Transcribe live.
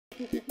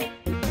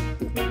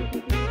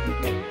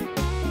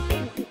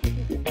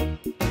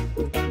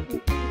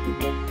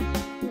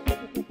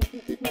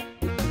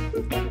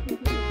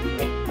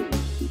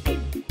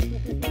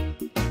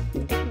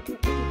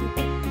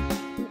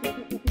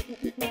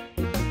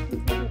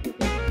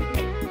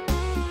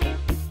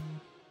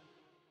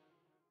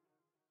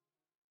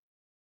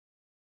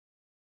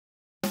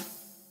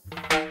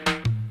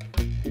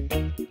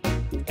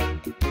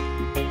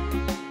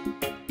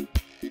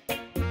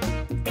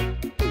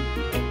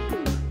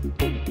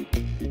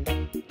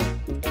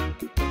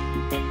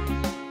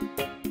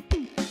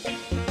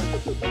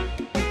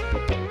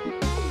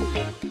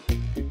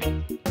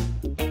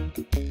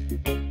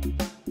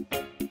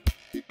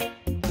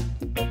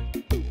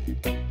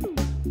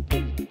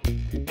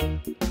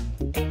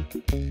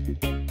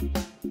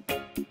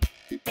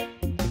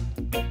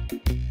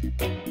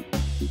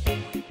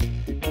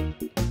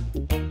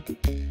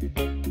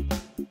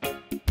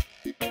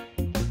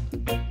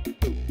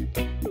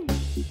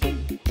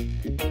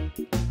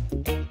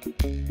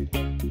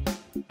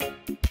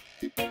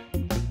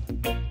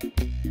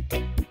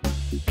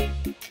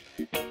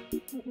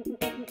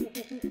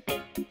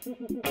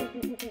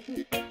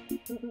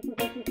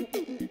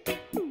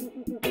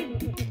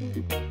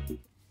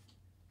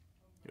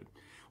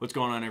What's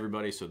going on,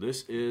 everybody? So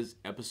this is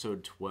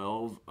episode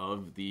 12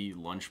 of the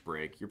lunch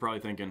break. You're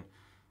probably thinking,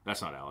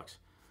 that's not Alex.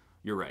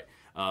 You're right.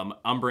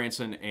 I'm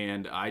Branson,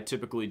 and I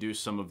typically do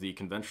some of the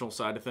conventional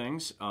side of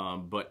things,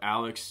 but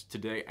Alex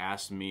today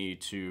asked me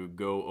to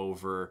go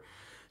over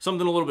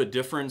something a little bit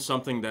different,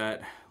 something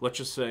that, let's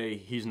just say,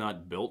 he's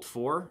not built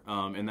for,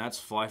 and that's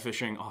fly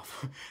fishing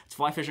off. It's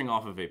fly fishing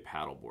off of a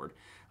paddleboard.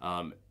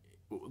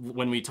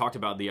 When we talked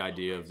about the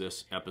idea of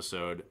this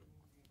episode,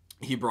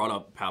 he brought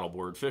up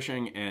paddleboard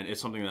fishing, and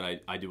it's something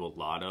that I do a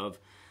lot of.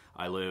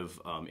 I live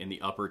in the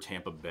upper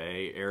Tampa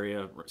Bay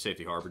area,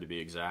 Safety Harbor to be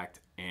exact,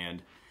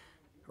 and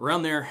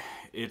around there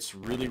it's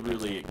really,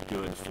 really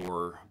good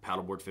for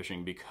paddleboard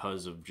fishing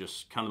because of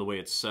just kind of the way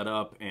it's set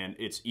up, and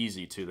it's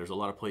easy too. There's a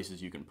lot of places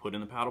you can put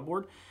in the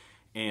paddleboard,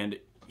 and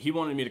he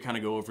wanted me to kind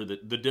of go over the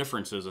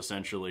differences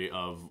essentially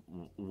of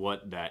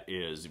what that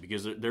is,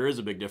 because there is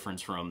a big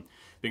difference from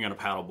being on a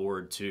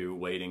paddleboard to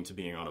wading to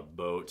being on a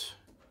boat.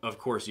 Of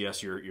course,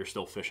 yes, you're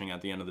still fishing at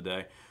the end of the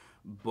day,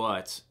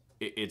 but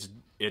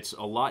it's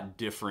a lot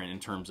different in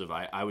terms of,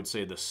 I would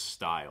say, the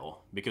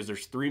style, because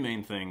there's three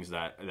main things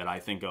that I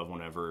think of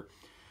whenever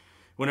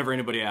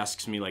anybody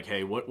asks me, like,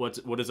 hey,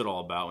 what is it all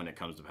about when it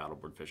comes to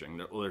paddleboard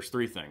fishing? Well, there's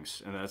three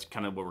things, and that's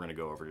kind of what we're going to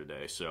go over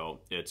today.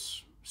 So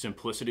it's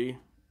simplicity,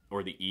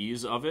 or the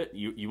ease of it.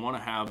 You want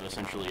to have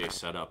essentially a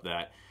setup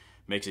that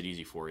makes it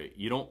easy for you.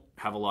 You don't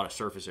have a lot of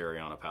surface area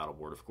on a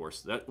paddleboard, of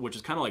course, which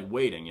is kind of like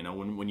wading. You know,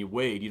 when you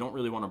wade, you don't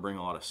really want to bring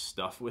a lot of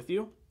stuff with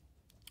you.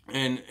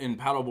 And in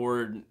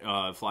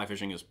paddleboard fly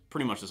fishing is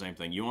pretty much the same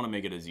thing. You want to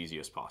make it as easy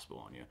as possible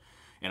on you.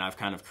 And I've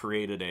kind of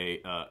created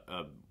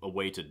a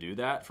way to do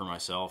that for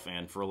myself,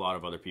 and for a lot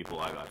of other people,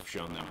 I've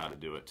shown them how to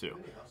do it too.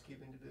 Any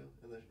housekeeping to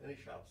do? Any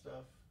shop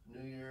stuff?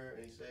 New Year,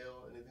 any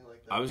sale, anything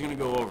like that? I was going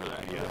to go over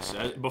that, yes.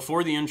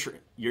 Before the intro,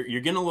 you're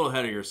getting a little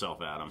ahead of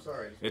yourself, Adam. I'm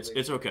sorry.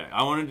 It's okay.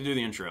 I wanted to do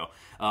the intro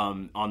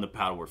on the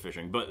paddleboard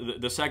fishing. But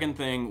the second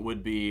thing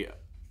would be,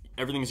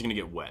 everything's going to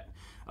get wet.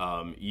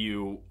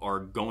 You are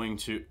going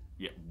to,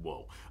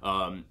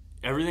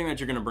 everything that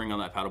you're going to bring on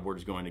that paddleboard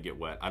is going to get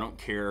wet. I don't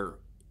care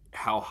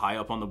how high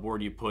up on the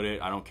board you put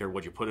it. I don't care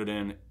what you put it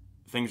in.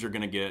 Things are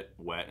going to get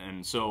wet.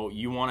 And so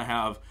you want to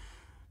have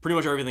pretty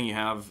much everything you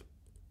have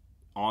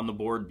on the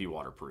board be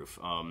waterproof.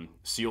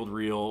 Sealed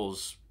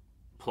reels,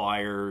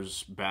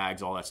 pliers,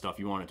 bags, all that stuff,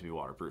 you want it to be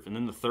waterproof. And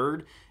then the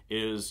third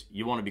is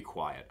you want to be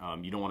quiet.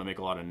 You don't want to make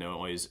a lot of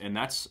noise, and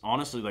that's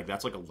honestly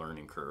that's like a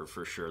learning curve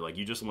for sure. Like,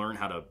 you just learn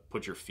how to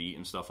put your feet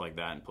and stuff like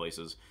that in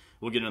places.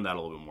 We'll get into that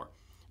a little bit more,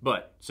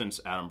 but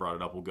since Adam brought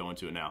it up, we'll go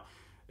into it now.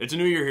 It's a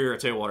new year here at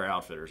Clearwater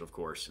Outfitters, of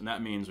course, and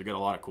that means we got a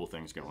lot of cool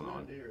things going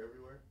on. New year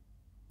everywhere?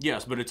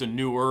 Yes, but it's a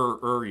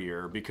newer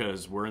year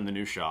because we're in the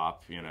new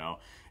shop. You know,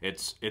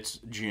 it's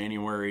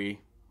January.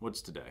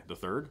 What's today? The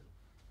 3rd?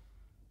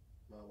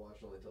 My watch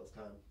only tells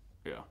time.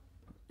 Yeah.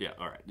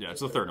 All right. Yeah,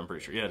 it's the 3rd. I'm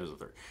pretty sure. Yeah, it is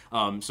the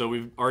 3rd. So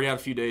we've already had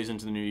a few days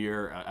into the new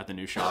year at the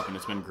new shop, and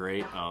it's been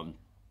great.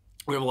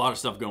 We have a lot of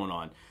stuff going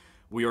on.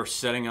 We are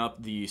setting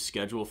up the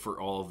schedule for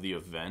all of the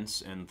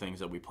events and things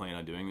that we plan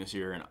on doing this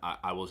year, and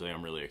I will say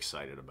I'm really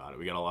excited about it.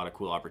 We got a lot of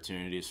cool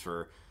opportunities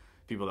for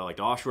people that like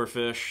to offshore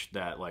fish,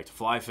 that like to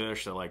fly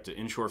fish, that like to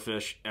inshore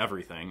fish,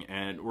 everything.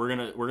 And we're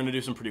gonna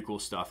do some pretty cool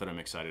stuff that I'm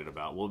excited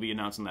about. We'll be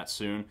announcing that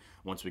soon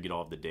once we get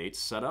all of the dates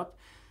set up.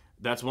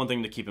 That's one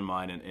thing to keep in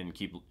mind and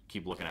keep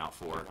looking out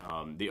for.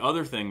 The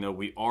other thing, though,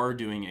 we are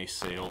doing a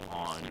sale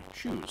on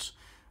shoes.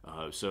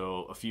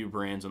 So a few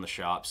brands in the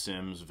shop: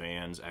 Sims,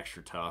 Vans,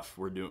 Extra Tough.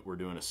 We're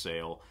doing a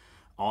sale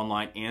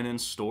online and in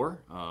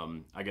store.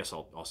 I guess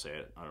I'll say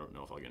it. I don't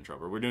know if I'll get in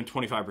trouble. We're doing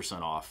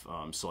 25% off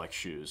select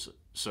shoes.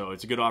 So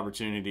it's a good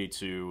opportunity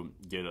to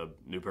get a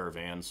new pair of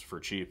Vans for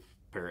cheap,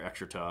 pair of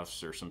Extra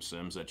Toughs, or some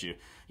Sims that you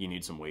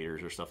need some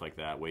waders or stuff like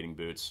that, wading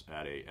boots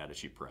at a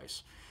cheap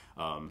price.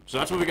 So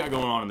that's what we got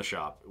going on in the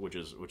shop, which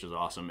is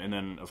awesome. And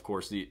then of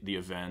course the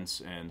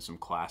events and some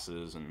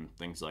classes and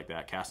things like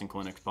that, casting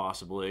clinics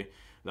possibly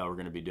that we're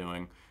going to be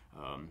doing.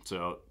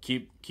 So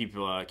keep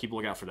a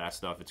lookout for that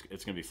stuff.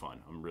 It's going to be fun.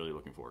 I'm really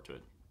looking forward to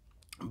it.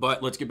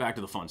 But let's get back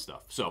to the fun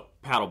stuff. So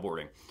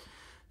paddleboarding,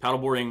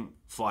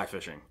 fly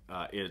fishing.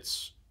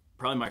 It's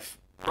probably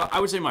I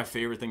would say my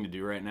favorite thing to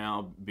do right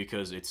now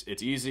because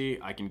it's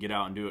easy. I can get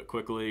out and do it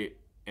quickly,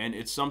 and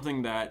it's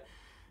something that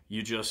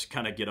you just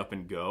kind of get up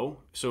and go.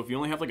 So if you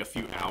only have like a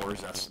few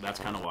hours, that's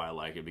kind of why I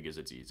like it, because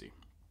it's easy.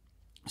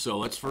 So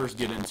let's first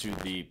get into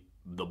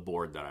the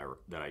board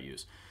that I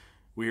use.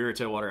 We here at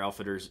Clearwater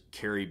Outfitters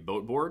carry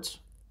boat boards,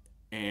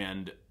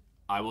 and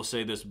I will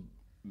say this,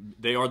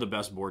 they are the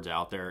best boards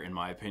out there in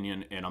my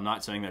opinion, and I'm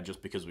not saying that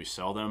just because we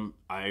sell them.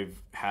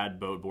 I've had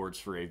boat boards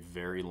for a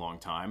very long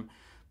time,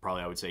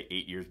 probably I would say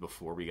 8 years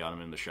before we got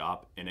them in the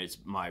shop, and it's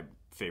my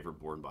favorite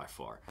board by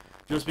far.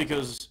 Just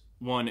because,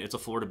 one, it's a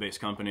Florida-based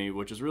company,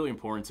 which is really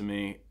important to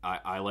me.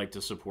 I like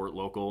to support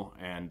local,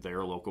 and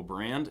they're a local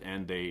brand,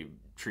 and they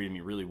treated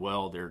me really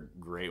well. They're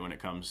great when it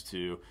comes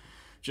to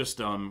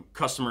just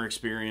customer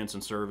experience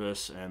and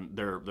service, and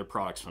their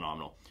product's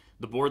phenomenal.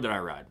 The board that I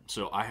ride,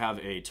 so I have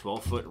a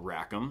 12-foot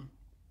Rackham.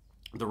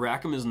 The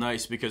Rackham is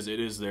nice because it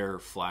is their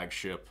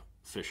flagship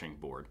fishing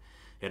board.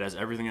 It has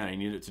everything that I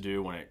need it to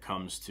do when it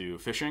comes to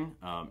fishing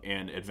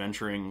and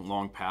adventuring,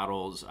 long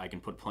paddles. I can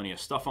put plenty of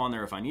stuff on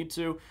there if I need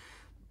to,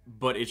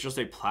 but it's just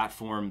a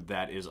platform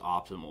that is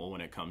optimal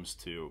when it comes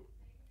to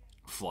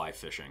fly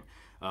fishing.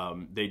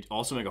 They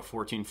also make a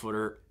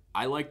 14-footer.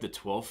 I like the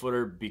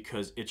 12-footer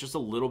because it's just a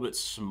little bit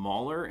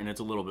smaller and it's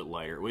a little bit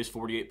lighter. It weighs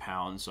 48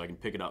 pounds, so I can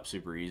pick it up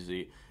super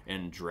easy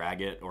and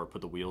drag it or put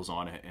the wheels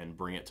on it and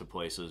bring it to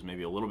places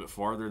maybe a little bit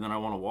farther than I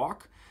want to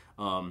walk,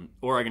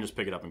 or I can just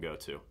pick it up and go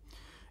to.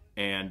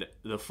 And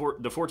the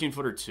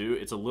 14-footer too,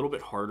 it's a little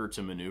bit harder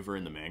to maneuver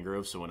in the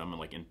mangrove, so when I'm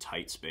in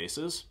tight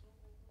spaces,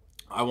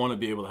 I want to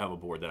be able to have a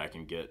board that I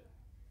can get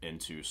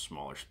into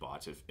smaller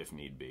spots if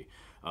need be.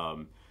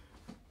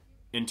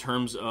 In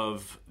terms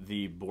of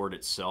the board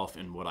itself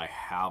and what I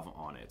have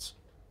on it,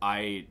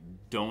 I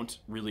don't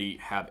really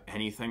have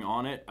anything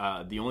on it.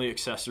 The only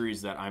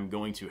accessories that I'm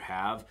going to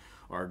have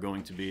are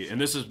going to be, and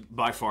this is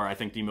by far, I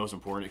think, the most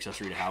important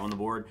accessory to have on the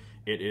board.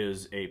 It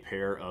is a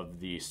pair of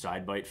the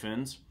side bite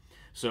fins.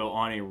 So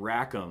on a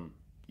Rackham,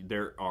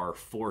 there are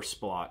 4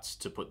 spots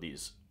to put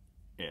these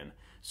in.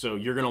 So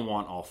you're going to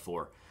want all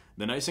 4.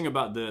 The nice thing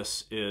about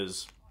this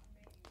is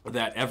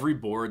that every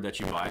board that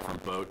you buy from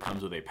Boat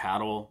comes with a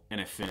paddle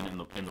and a fin in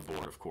the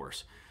board, of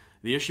course.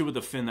 The issue with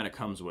the fin that it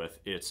comes with,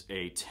 it's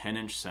a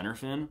 10-inch center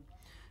fin,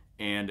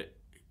 and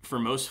for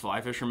most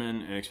fly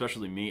fishermen, and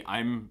especially me,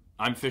 I'm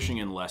fishing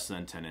in less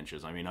than 10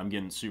 inches. I mean, I'm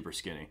getting super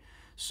skinny.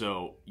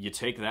 So you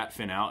take that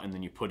fin out and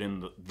then you put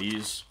in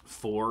these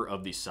 4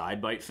 of the side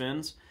bite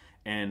fins,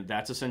 and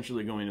that's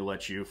essentially going to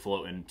let you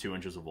float in 2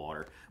 inches of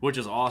water, which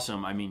is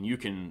awesome. I mean, you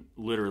can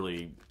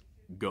literally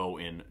go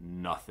in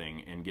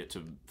nothing and get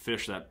to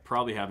fish that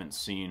probably haven't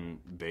seen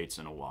baits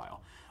in a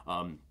while.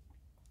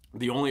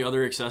 The only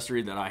other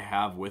accessory that I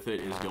have with it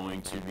is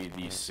going to be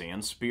the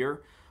sand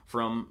spear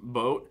from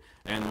Boat,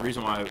 and the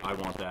reason why I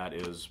want that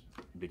is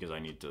because I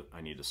need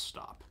to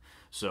stop.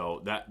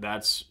 So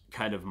that's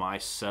kind of my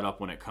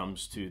setup when it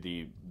comes to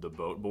the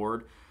Boat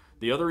board.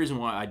 The other reason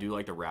why I do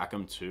like the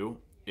Rackham too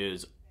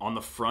is on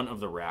the front of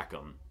the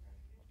Rackham,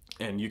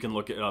 and you can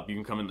look it up, you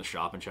can come in the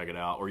shop and check it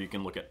out, or you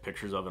can look at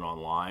pictures of it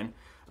online.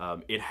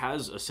 It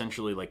has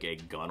essentially like a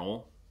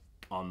gunnel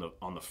on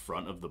the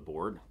front of the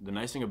board. The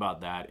nice thing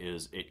about that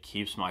is it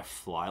keeps my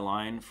fly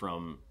line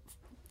from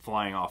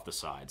flying off the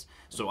sides.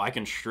 So I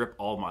can strip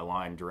all my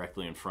line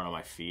directly in front of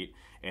my feet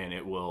and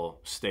it will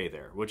stay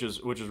there, which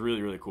is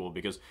really, really cool,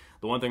 because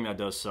the one thing that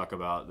does suck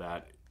about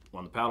that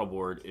on the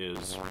paddleboard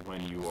is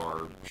when you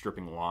are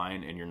stripping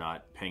line and you're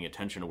not paying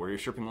attention to where you're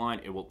stripping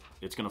line,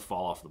 it's going to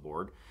fall off the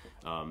board.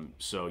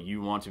 So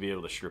you want to be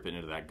able to strip it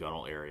into that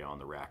gunnel area on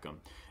the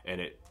Rackham,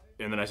 and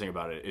the nice thing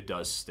about it, it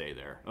does stay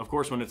there. Of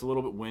course, when it's a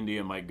little bit windy,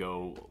 it might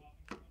go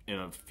in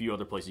a few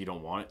other places you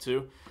don't want it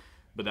to,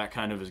 but that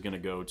kind of is going to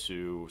go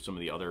to some of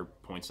the other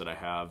points that I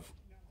have,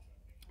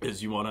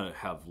 is you want to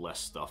have less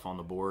stuff on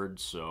the board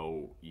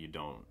so you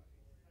don't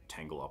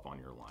tangle up on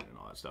your line and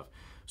all that stuff.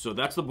 So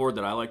that's the board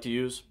that I like to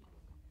use,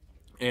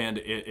 and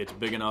it's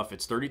big enough.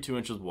 It's 32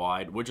 inches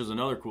wide, which is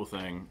another cool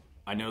thing.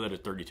 I know that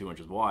it's 32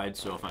 inches wide,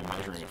 so if I'm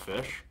measuring a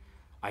fish,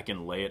 I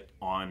can lay it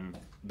on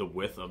the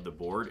width of the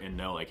board and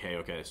know, like, hey,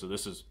 okay, so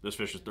this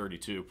fish is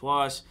 32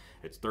 plus,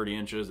 it's 30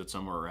 inches, it's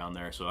somewhere around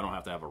there, so I don't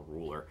have to have a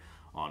ruler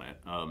on it.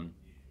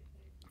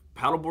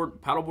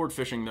 Paddleboard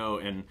fishing though,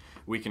 and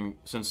we can,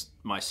 since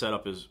my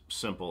setup is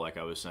simple, like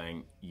I was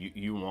saying,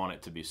 you want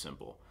it to be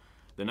simple.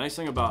 The nice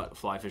thing about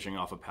fly fishing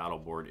off a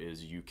paddleboard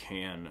is you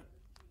can,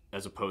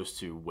 as opposed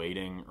to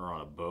wading or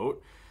on a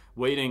boat,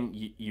 wading,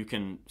 you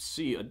can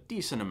see a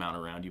decent amount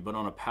around you, but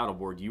on a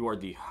paddleboard, you are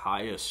the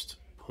highest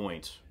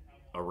point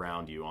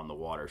around you on the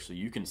water, so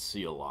you can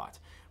see a lot,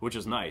 which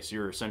is nice.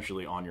 You're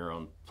essentially on your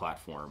own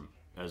platform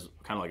as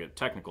kind of like a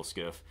technical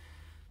skiff,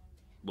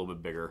 little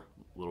bit bigger,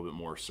 a little bit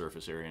more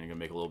surface area, and you're gonna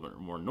make a little bit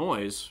more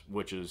noise,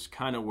 which is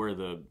kind of where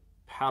the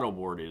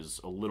paddleboard is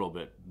a little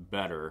bit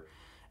better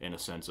in a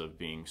sense of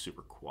being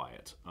super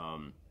quiet.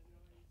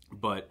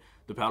 But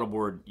the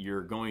paddleboard,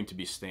 you're going to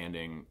be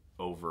standing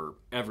over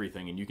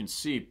everything, and you can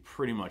see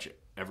pretty much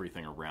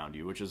everything around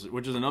you, which is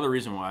another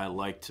reason why I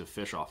like to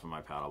fish off of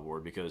my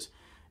paddleboard, because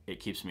it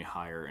keeps me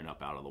higher and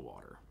up out of the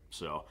water.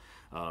 So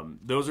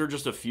those are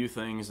just a few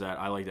things that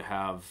I like to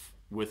have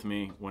with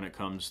me when it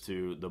comes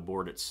to the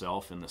board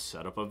itself and the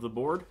setup of the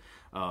board,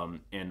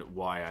 and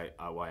why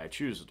I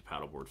choose to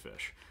paddleboard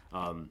fish.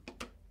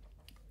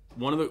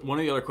 One of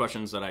the other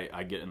questions that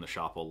I get in the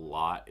shop a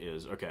lot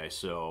is, okay,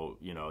 so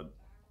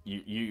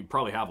you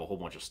probably have a whole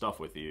bunch of stuff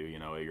with you.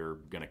 You're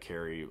gonna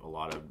carry a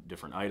lot of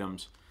different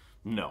items.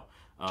 No.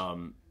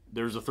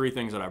 There's the three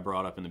things that I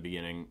brought up in the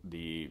beginning: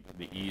 the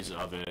ease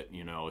of it,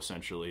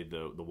 essentially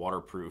the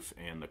waterproof,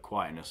 and the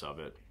quietness of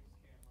it.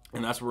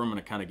 And that's where I'm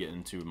going to kind of get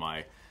into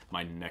my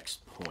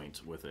next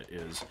point with it.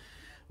 Is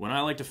when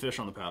I like to fish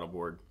on the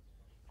paddleboard,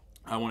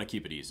 I want to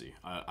keep it easy.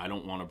 I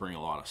don't want to bring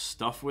a lot of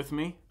stuff with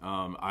me.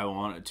 I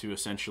want it to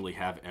essentially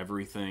have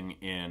everything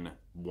in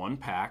one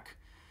pack.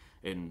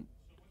 And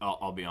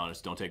I'll be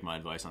honest, don't take my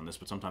advice on this,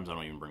 but sometimes I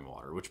don't even bring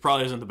water, which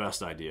probably isn't the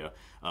best idea.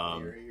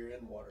 You're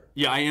in water.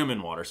 Yeah, I am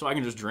in water, so I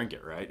can just drink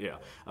it, right? Yeah.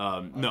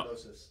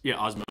 Osmosis.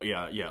 No.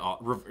 Yeah.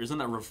 Isn't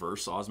that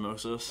reverse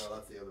osmosis? No,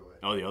 that's the other way.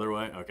 Oh, the other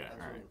way? Okay, That's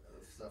all right. when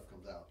the stuff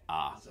comes out.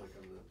 Instead of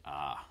coming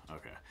in.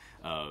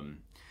 Okay.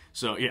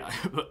 So yeah,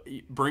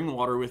 bring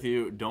water with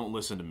you. Don't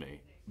listen to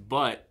me.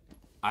 But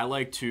I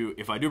like to,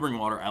 if I do bring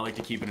water, I like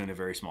to keep it in a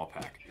very small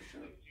pack.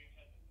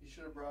 You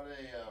should have brought a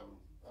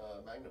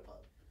magnapod.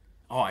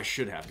 Oh, I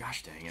should have.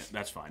 Gosh dang it.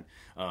 That's fine.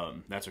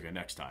 That's okay.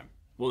 Next time.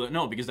 Well,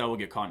 no, because that will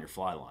get caught in your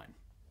fly line.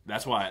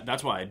 That's why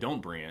I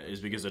don't bring it, is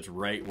because it's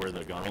right where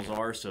the gunnels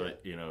are. So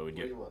it would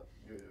get. What do you want?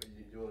 Do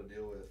you want to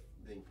deal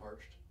with being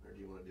parched, or do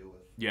you want to deal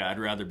with? Yeah, I'd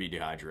rather be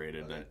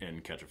dehydrated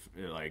and catch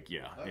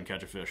and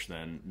catch a fish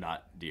than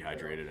not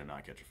dehydrated and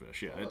not catch a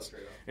fish. Yeah,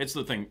 it's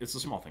the thing. It's the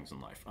small things in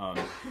life.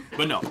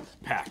 But no,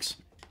 packs.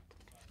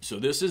 So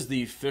this is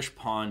the Fish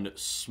Pond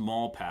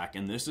small pack,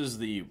 and this is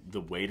the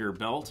wader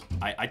belt.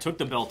 I took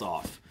the belt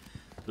off.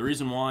 The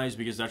reason why is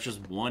because that's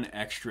just one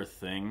extra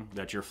thing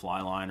that your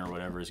fly line or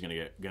whatever is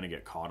gonna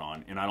get caught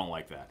on, and I don't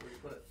like that. Where do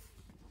you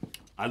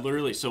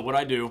put it? So what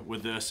I do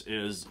with this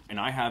is, and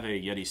I have a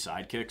Yeti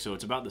Sidekick, so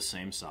it's about the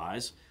same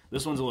size.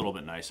 This one's a little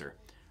bit nicer.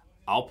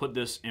 I'll put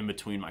this in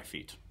between my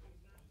feet,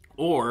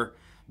 or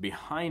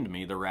behind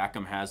me. The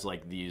Rackham has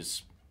like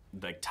these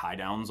tie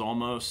downs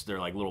almost. They're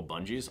like little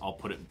bungees. I'll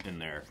put it in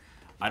there.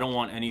 I don't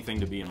want anything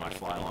to be in my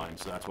fly line,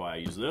 so that's why I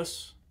use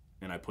this,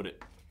 and I put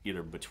it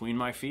either between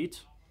my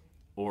feet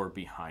or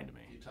behind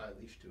me. Do you tie a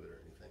leash to it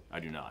or anything? I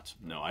do not.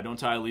 No, I don't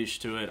tie a leash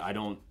to it.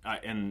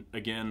 And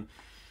again,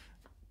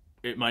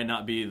 it might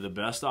not be the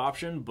best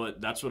option, but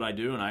that's what I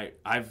do. And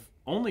I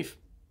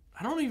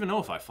don't even know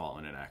if I've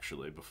fallen in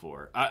actually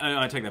before.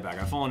 I take that back.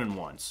 I've fallen in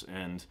once,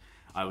 and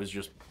I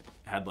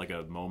had like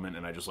a moment,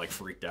 and I just like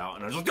freaked out,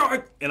 and I was like,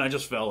 "God!" and I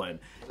just fell in.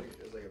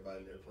 It was like a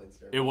Biden airplane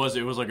stare. It was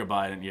like a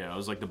Biden, yeah, it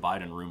was like the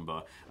Biden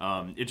Roomba.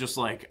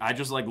 I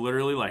just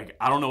literally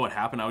I don't know what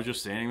happened. I was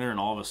just standing there, and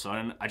all of a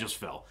sudden I just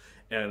fell,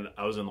 and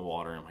I was in the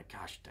water, and I'm like,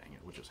 gosh dang it,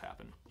 what just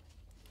happened?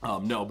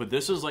 No, but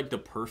this is like the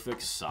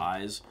perfect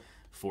size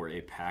for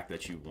a pack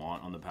that you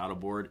want on the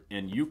paddleboard,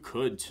 and you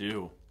could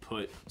too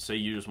say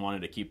you just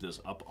wanted to keep this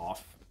up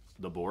off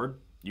the board,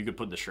 you could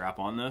put the strap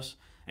on this,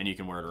 and you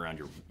can wear it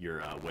around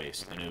your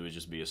waist, and it would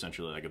just be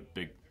essentially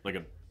like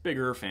a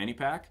bigger fanny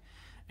pack,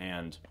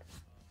 and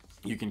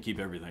you can keep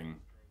everything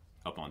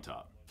up on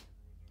top.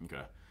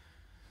 Okay.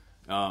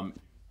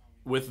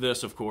 With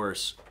this, of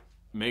course,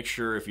 make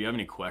sure if you have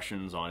any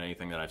questions on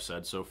anything that I've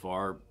said so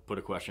far, put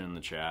a question in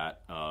the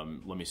chat.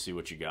 Let me see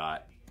what you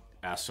got.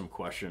 Ask some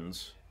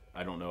questions.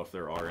 I don't know if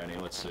there are any.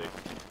 Let's see.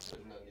 There's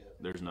none yet.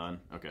 There's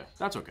none? Okay.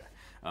 That's okay.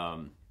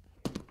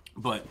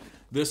 But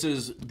this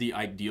is the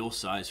ideal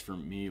size for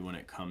me when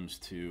it comes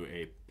to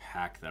a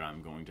pack that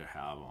I'm going to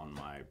have on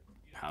my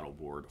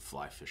paddleboard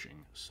fly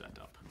fishing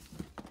setup.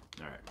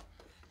 All right.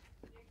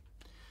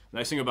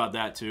 Nice thing about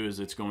that too is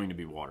it's going to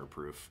be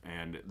waterproof,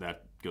 and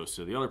that goes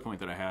to the other point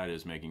that I had,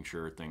 is making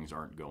sure things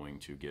aren't going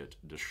to get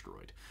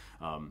destroyed.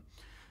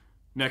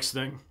 Next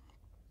thing,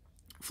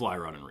 fly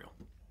rod and reel.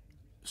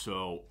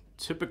 So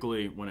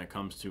typically when it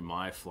comes to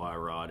my fly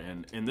rod,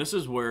 and this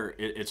is where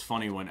it's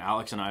funny, when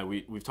Alex and I,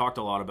 we've talked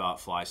a lot about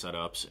fly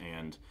setups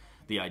and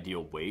the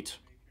ideal weight.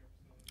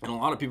 And a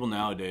lot of people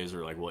nowadays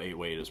are like, well, 8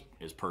 weight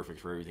is perfect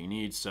for everything you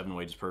need. 7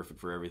 weight is perfect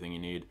for everything you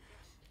need.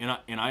 And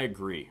I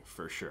agree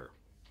for sure,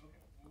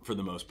 for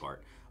the most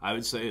part. I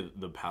would say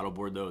the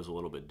paddleboard though is a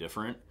little bit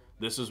different.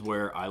 This is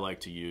where I like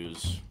to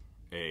use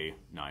a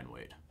 9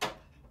 weight.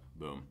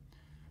 Boom.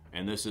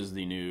 And this is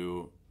the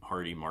new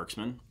Hardy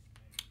Marksman.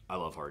 I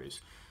love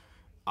Hardys.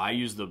 I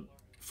use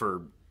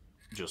for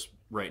just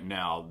right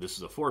now, this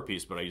is a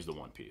 4-piece, but I use the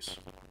 1-piece.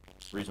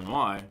 Reason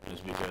why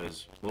is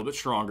because a little bit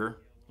stronger,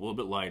 a little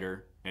bit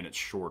lighter, and it's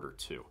shorter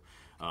too.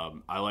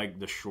 I like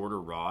the shorter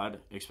rod,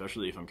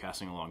 especially if I'm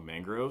casting along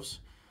mangroves.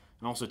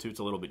 And also, too, it's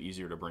a little bit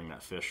easier to bring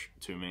that fish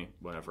to me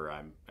whenever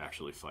I'm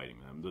actually fighting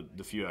them.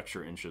 The few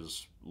extra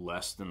inches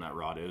less than that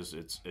rod is,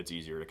 it's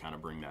easier to kind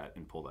of bring that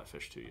and pull that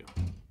fish to you.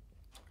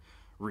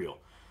 Reel.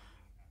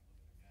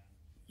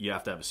 You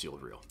have to have a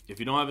sealed reel. If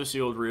you don't have a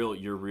sealed reel,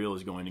 your reel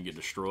is going to get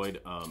destroyed.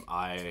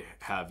 I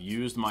have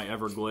used my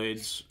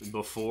Everglades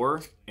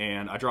before,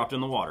 and I dropped in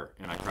the water,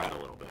 and I cried a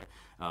little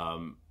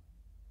bit.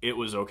 It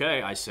was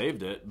okay. I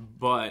saved it,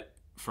 but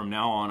from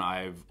now on,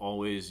 I've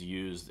always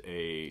used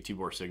a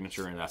T-Bore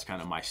Signature, and that's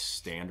kind of my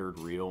standard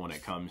reel when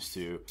it comes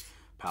to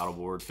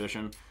paddleboard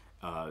fishing.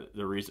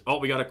 The reason. Oh,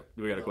 we got a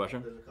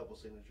question. There's a couple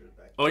signatures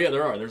back. Oh yeah,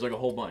 there are. There's like a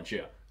whole bunch.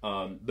 Yeah.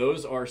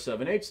 Those are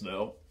 7/8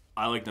 though.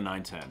 I like the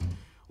 9/10.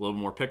 A little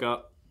more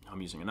pickup.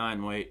 I'm using a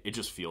 9 weight. It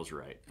just feels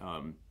right.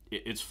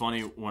 It's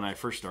funny, when I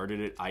first started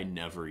it, I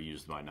never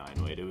used my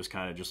 9 weight. It was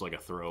kind of just like a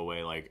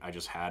throwaway. Like, I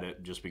just had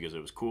it just because it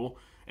was cool.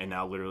 And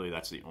now literally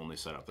that's the only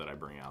setup that I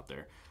bring out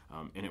there.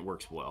 And it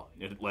works well.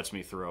 It lets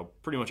me throw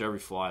pretty much every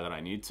fly that I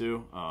need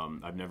to.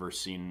 I've never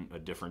seen a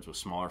difference with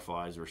smaller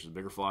flies versus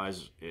bigger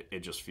flies. It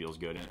just feels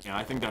good. And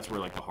I think that's where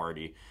like the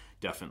Hardy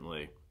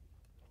definitely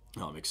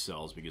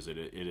excels, because it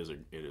is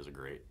a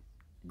great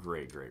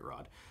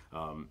rod.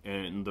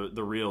 And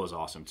the reel is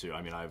awesome too.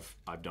 I mean, I've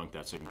dunked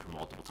that Signature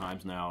multiple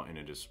times now, and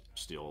it is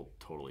still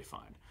totally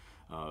fine.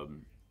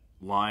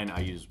 Line, I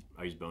use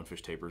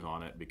bonefish tapers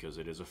on it because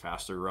it is a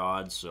faster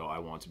rod, so I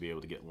want to be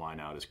able to get line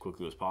out as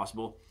quickly as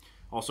possible.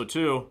 Also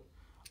too,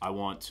 I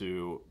want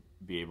to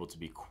be able to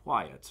be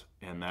quiet,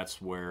 and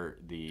that's where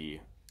the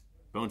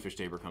bonefish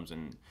taper comes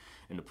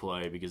into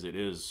play, because it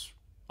is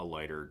a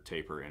lighter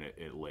taper, and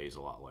it lays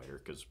a lot lighter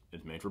because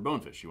it's made for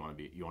bonefish. You want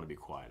to be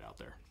quiet out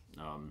there.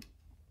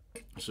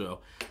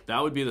 So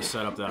that would be the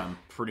setup that I'm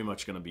pretty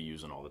much going to be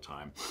using all the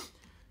time.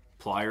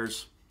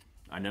 Pliers,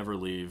 I never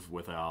leave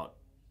without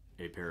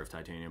a pair of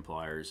titanium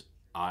pliers.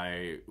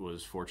 I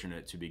was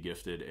fortunate to be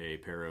gifted a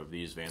pair of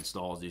these Van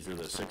Stalls. These are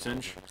the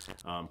 6-inch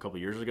a couple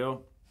years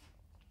ago.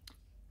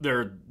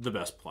 They're the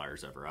best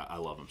pliers ever. I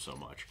love them so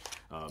much.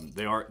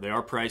 They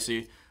are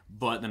pricey,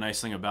 but the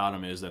nice thing about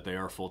them is that they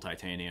are full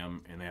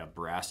titanium and they have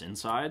brass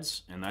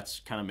insides, and that's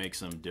kind of makes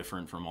them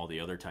different from all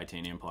the other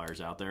titanium pliers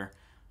out there.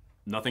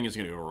 Nothing is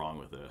going to go wrong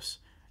with this.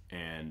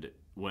 And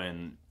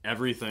when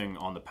everything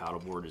on the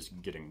paddleboard is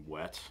getting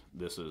wet,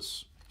 this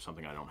is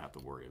something I don't have to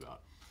worry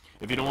about.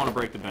 If you don't want to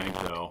break the bank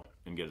though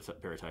and get a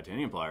pair of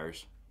titanium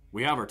pliers,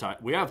 we have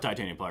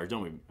titanium pliers,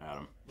 don't we,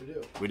 Adam? We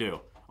do. We do.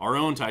 Our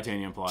own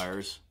titanium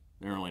pliers,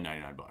 they're only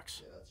 99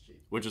 bucks. Yeah, that's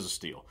cheap. Which is a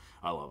steal.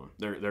 I love them.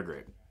 They're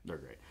great. They're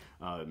great.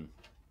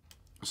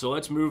 So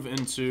let's move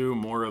into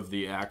more of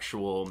the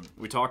actual.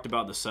 We talked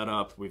about the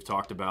setup. We've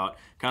talked about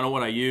kind of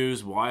what I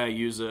use, why I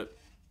use it.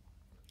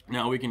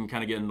 Now we can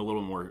kind of get into a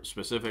little more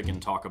specific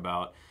and talk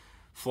about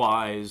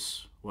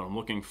flies, what I'm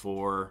looking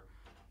for,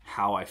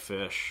 how I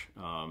fish,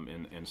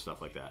 and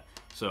stuff like that.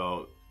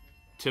 So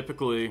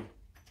typically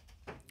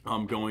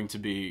I'm going to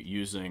be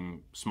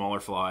using smaller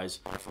flies.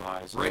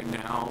 Right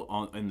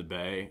now in the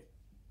bay,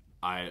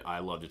 I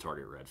love to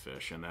target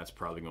redfish, and that's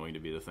probably going to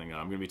be the thing that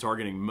I'm going to be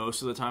targeting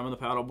most of the time on the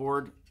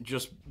paddleboard,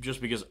 just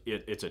because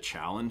it's a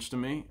challenge to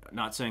me.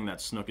 Not saying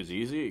that snook is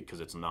easy, because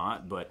it's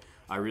not, but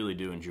I really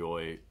do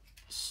enjoy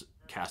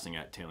casting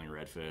at tailing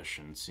redfish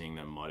and seeing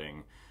them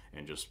mudding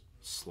and just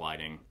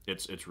sliding.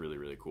 It's really,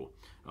 really cool.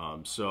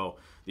 So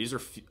these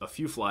are a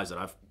few flies that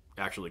I've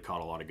actually caught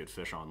a lot of good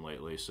fish on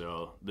lately.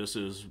 So this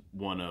is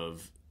one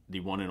of the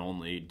one and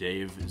only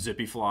Dave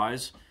Zippy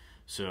flies.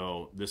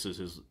 So this is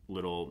his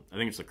little, I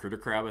think it's the critter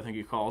crab, I think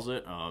he calls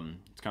it.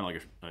 It's kind of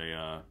like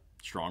a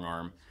strong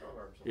arm.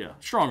 Yeah,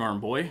 strong arm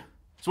boy.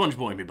 Sponge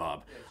boy me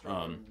Bob.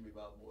 Yeah,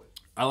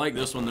 I like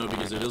this one though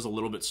because it is a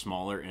little bit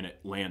smaller and it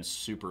lands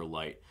super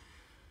light.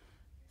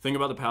 Thing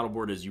about the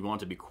paddleboard is you want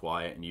to be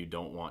quiet and you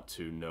don't want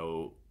to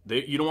know,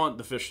 you don't want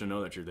the fish to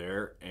know that you're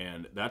there,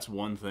 and that's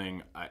one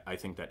thing I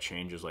think that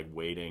changes like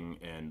wading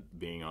and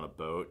being on a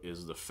boat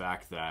is the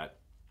fact that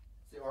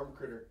the arm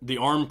critter. The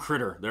arm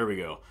critter, there we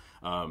go.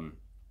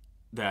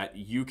 That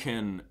you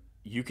can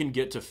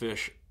get to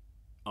fish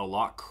a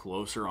lot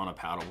closer on a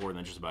paddleboard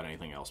than just about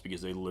anything else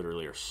because they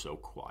literally are so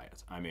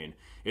quiet. I mean,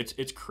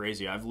 it's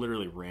crazy. I've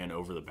literally ran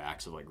over the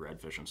backs of like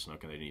redfish and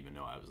snook and they didn't even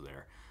know I was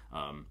there.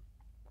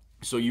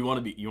 So you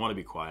want to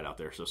be quiet out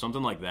there. So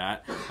something like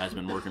that has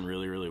been working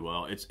really, really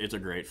well. It's a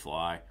great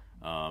fly.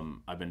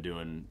 I've been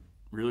doing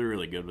really,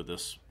 really good with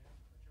this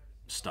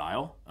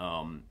style,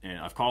 and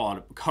I've caught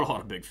a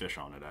lot of big fish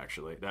on it.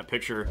 Actually, that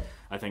picture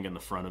I think in the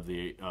front of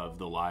the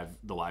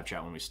live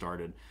chat when we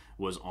started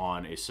was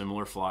on a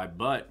similar fly,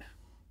 but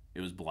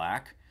it was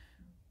black,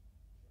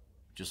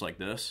 just like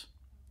this.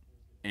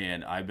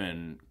 And I've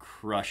been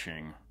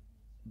crushing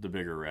the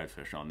bigger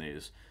redfish on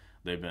these.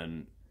 They've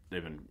been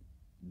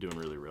doing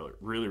really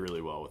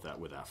well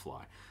with that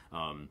fly.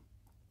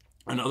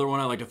 Another one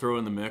I like to throw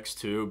in the mix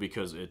too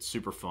because it's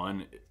super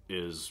fun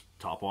is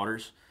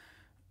topwaters.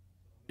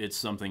 It's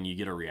something you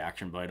get a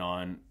reaction bite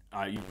on.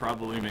 You've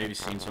probably maybe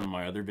seen some of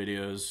my other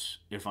videos.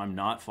 If I'm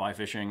not fly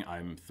fishing,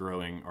 I'm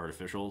throwing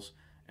artificials,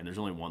 and there's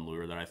only one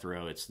lure that I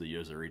throw. It's the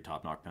Yozuri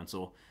Top Knock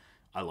pencil.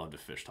 I love to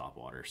fish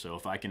topwater. So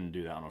if I can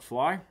do that on a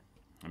fly,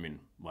 I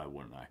mean, why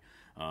wouldn't I?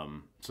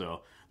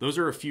 So those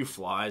are a few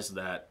flies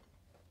that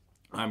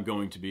I'm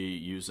going to be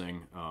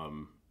using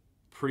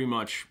pretty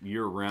much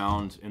year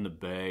round in the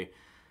bay.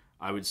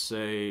 I would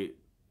say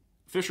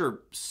fish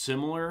are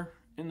similar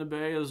in the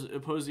bay as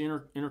opposed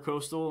to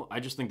intercoastal. I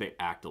just think they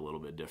act a little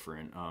bit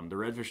different. The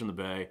redfish in the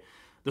bay,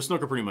 the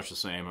snook are pretty much the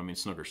same. I mean,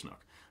 snook are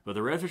snook. But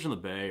the redfish in the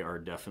bay are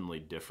definitely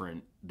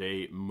different.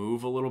 They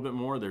move a little bit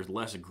more. There's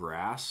less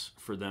grass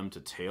for them to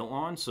tail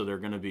on, so they're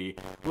going to be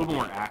a little bit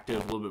more active,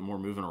 a little bit more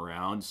moving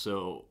around.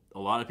 So a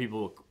lot of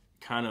people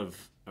kind of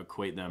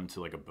equate them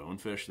to like a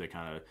bonefish. They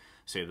kind of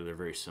say that they're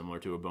very similar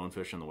to a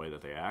bonefish in the way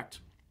that they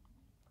act.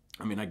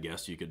 I mean, I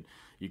guess you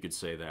could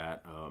say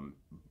that.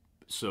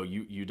 So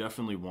you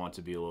definitely want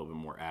to be a little bit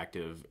more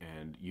active,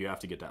 and you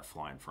have to get that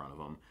fly in front of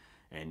them.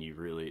 And you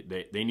really,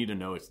 they need to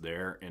know it's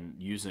there. And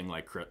using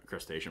like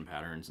crustacean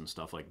patterns and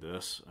stuff like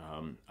this,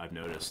 I've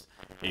noticed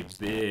a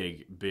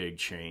big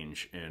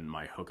change in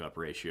my hookup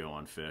ratio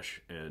on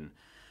fish, and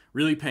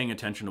really paying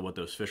attention to what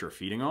those fish are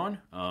feeding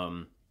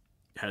on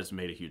has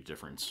made a huge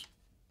difference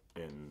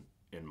in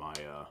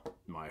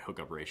my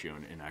hookup ratio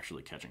and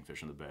actually catching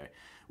fish in the bay,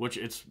 which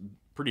it's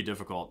pretty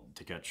difficult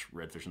to catch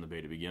redfish in the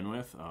bay to begin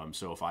with.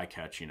 So if I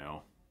catch,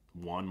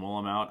 one while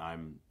I'm out,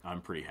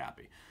 I'm pretty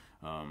happy.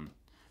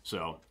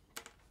 So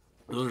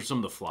those are some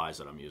of the flies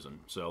that I'm using.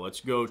 So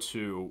let's go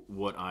to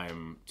what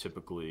I'm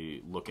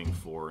typically looking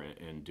for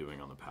in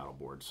doing on the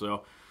paddleboard.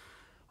 So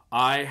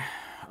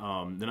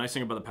the nice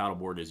thing about the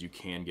paddleboard is you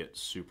can get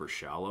super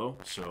shallow.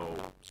 So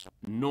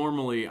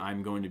normally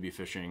I'm going to be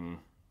fishing,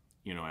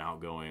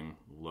 outgoing,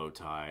 low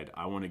tide.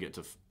 I want to get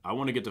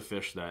to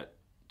fish that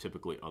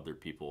typically other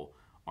people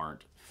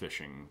aren't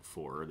fishing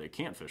for, or they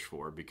can't fish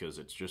for, because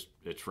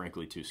it's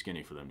frankly too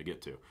skinny for them to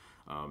get to.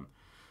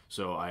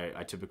 So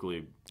I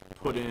typically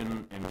put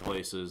in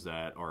places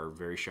that are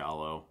very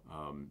shallow,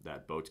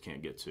 that boats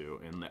can't get to.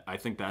 And I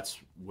think that's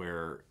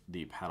where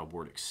the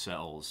paddleboard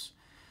excels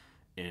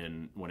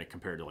when it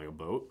compared to like a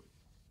boat.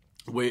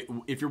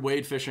 If you're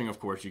wade fishing, of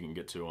course, you can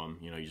get to them.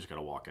 You just got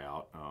to walk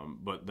out.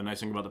 But the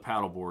nice thing about the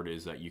paddleboard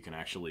is that you can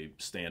actually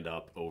stand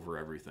up over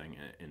everything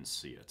and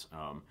see it.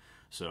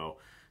 So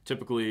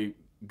typically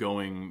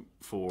going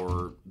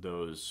for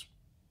those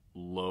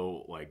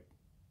low, like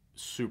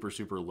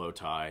super low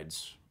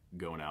tides,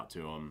 going out to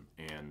them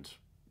and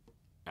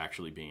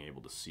actually being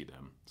able to see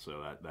them.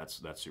 So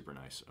that's super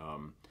nice.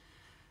 In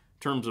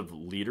terms of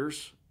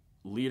leaders,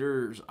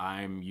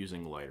 I'm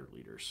using lighter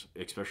leaders,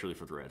 especially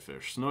for the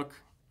redfish. Snook,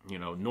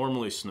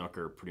 normally snook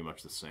are pretty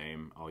much the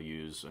same. I'll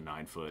use a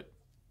 9-foot,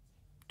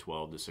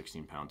 12 to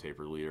 16 pound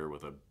taper leader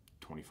with a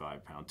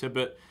 25 pound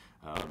tippet,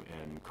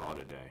 and call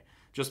it a day,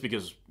 just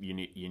because you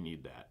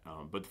need that.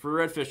 But for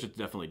redfish, it's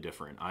definitely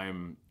different.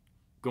 I'm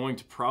going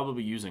to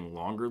probably be using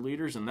longer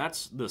leaders, and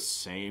that's the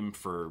same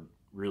for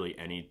really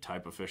any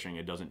type of fishing.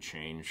 It doesn't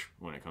change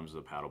when it comes to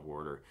the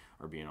paddleboard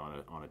or being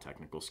on a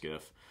technical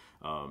skiff.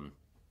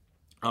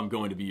 I'm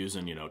going to be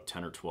using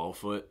 10 or 12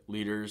 foot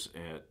leaders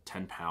at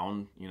 10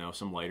 pound,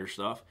 some lighter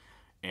stuff.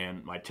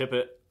 And my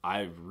tippet,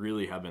 I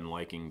really have been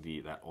liking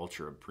that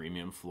ultra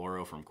premium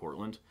fluoro from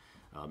Cortland.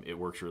 It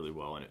works really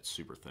well, and it's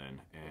super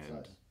thin.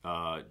 And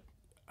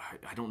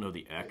I don't know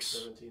the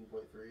X. Like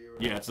 17.3 or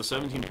yeah, it's the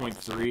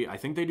 17.3. I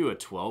think they do a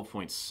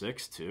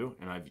 12.6 too,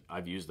 and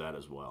I've used that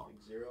as well.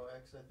 Like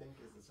 0X, I think,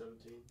 is the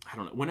 17. I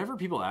don't know. Whenever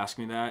people ask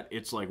me that,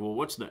 it's like, well,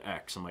 what's the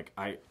X? I'm like,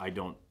 I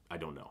don't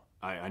know.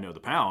 I know the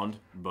pound,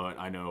 but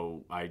I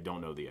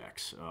don't know the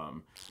X.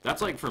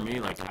 That's like, for me,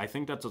 like, I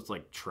think that's just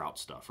like trout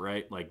stuff,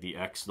 right? Like the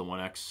X, the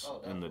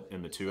 1X, and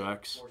the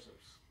 2X.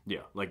 Yeah,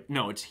 like,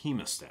 no, it's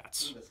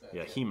hemostats.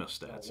 Yeah,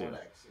 hemostats. So 1X yeah.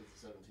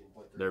 is the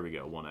 17.3. There we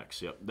go,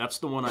 1X. Yep, that's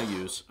the one I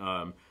use.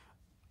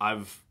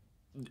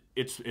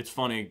 It's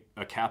funny.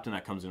 A captain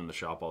that comes in the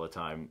shop all the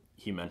time,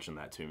 he mentioned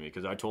that to me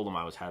because I told him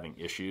I was having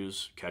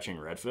issues catching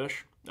redfish.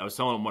 I was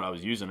telling him what I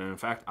was using, and in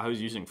fact, I was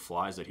using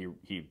flies that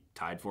he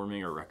tied for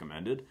me or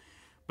recommended,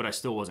 but I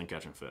still wasn't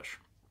catching fish.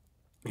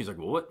 He's like,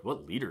 well,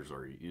 what leaders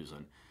are you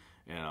using?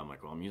 And I'm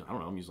like, well, I'm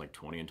using like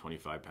 20 and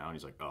 25 pound.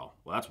 He's like, oh,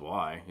 well, that's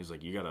why. He's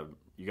like, you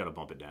gotta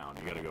bump it down.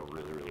 You gotta go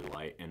really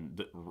light.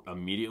 And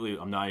immediately,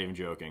 I'm not even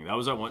joking. That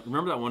was that one.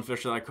 Remember that one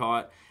fish that I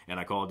caught and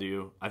I called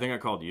you? I think I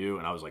called you,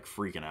 and I was like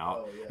freaking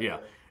out. Oh, yeah.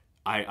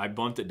 I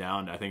bumped it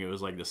down. I think it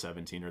was like the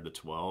 17 or the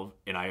 12,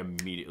 and I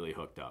immediately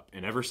hooked up.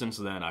 And ever since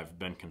then, I've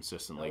been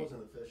consistently. That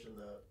wasn't the fish in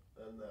the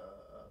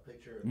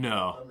picture.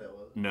 No.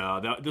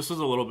 This was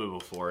a little bit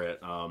before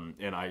it.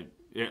 And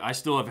I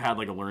still have had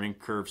like a learning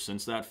curve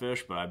since that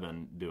fish, but I've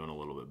been doing a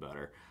little bit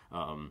better.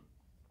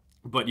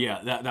 But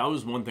yeah, that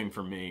was one thing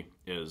for me,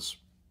 is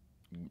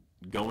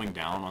going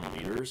down on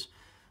leaders,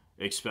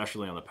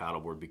 especially on the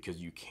paddleboard, because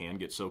you can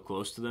get so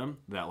close to them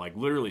that like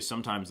literally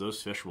sometimes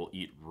those fish will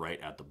eat right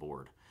at the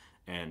board,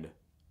 and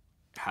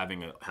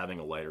having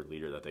a lighter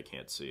leader that they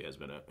can't see has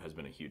been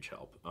a huge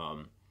help.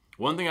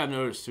 One thing I've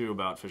noticed too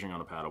about fishing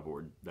on a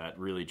paddleboard that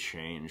really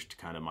changed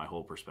kind of my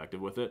whole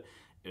perspective with it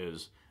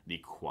is the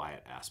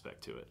quiet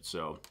aspect to it.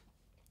 So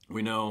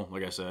We know,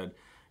 like I said,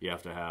 you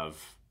have to have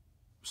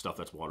stuff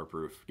that's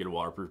waterproof. Get a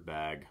waterproof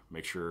bag.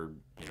 Make sure,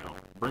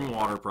 bring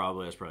water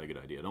probably. That's probably a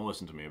good idea. Don't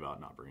listen to me about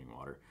not bringing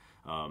water.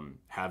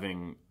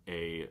 Having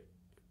a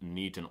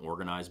neat and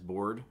organized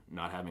board,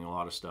 not having a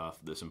lot of stuff,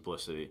 the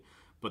simplicity,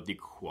 but the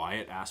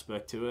quiet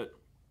aspect to it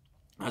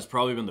has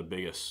probably been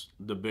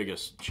the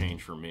biggest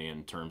change for me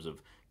in terms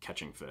of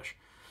catching fish.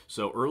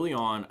 So early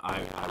on,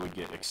 I would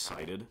get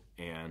excited,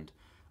 and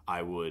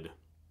I would,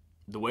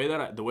 the way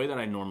that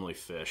I normally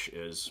fish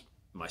is,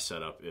 my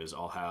setup is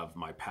I'll have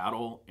my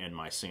paddle and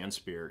my sand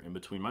spear in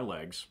between my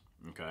legs,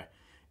 okay?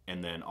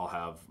 And then I'll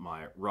have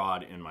my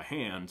rod in my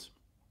hand.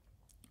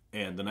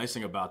 And the nice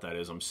thing about that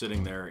is I'm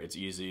sitting there, it's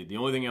easy. The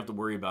only thing you have to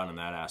worry about in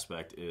that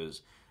aspect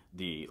is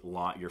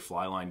your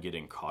fly line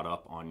getting caught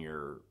up on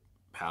your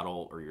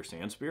paddle or your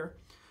sand spear.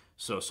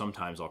 So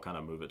sometimes I'll kind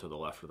of move it to the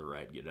left or the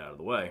right, get it out of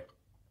the way.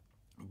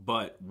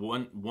 But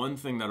one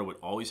thing that would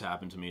always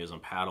happen to me is I'm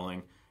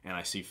paddling and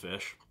I see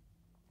fish,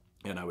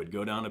 and I would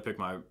go down to pick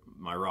my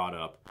rod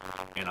up,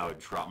 and I would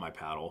drop my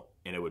paddle,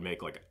 and it would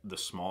make like the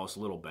smallest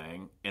little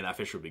bang, and that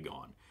fish would be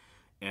gone.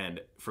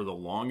 And for the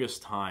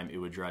longest time, it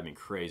would drive me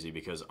crazy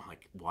because I'm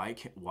like, why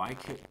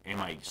am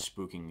I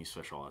spooking these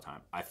fish all the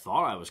time? I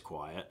thought I was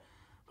quiet,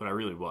 but I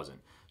really wasn't.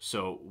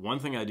 So one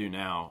thing I do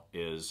now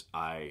is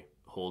I'm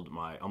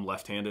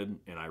left-handed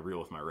and I reel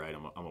with my right.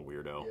 I'm a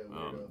weirdo.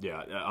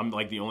 Yeah, weirdo. I'm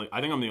like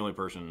I think I'm the only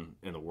person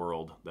in the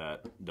world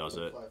that does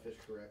it. Fly fish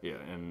correctly.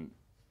 Yeah, and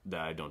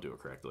that I don't do it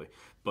correctly.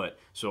 But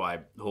so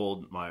I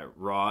hold my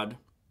rod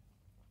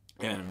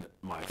and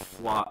my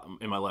fly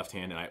in my left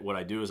hand, and what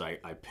I do is I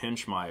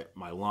pinch my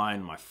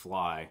line, my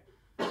fly,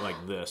 like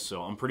this,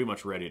 so I'm pretty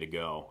much ready to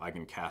go. I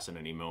can cast at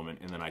any moment,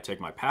 and then I take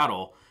my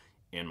paddle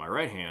in my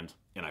right hand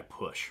and I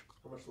push.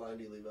 How much line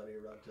do you leave out of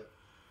your rod tip?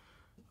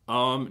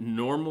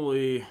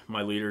 Normally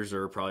my leaders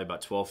are probably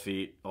about 12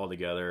 feet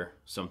altogether,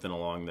 something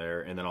along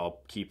there, and then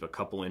I'll keep a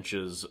couple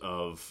inches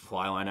of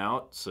fly line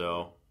out,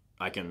 so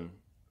I can,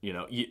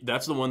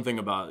 that's the one thing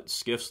about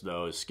skiffs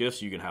though, is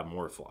skiffs you can have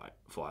more fly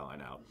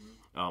line out. Mm-hmm.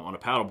 On a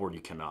paddleboard, you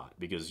cannot,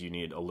 because you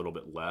need a little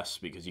bit less,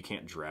 because you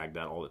can't drag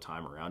that all the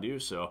time around you.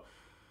 So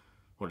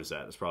what is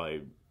that? It's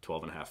probably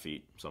 12 and a half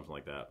feet, something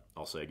like that,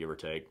 I'll say, give or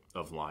take,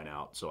 of line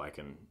out, so I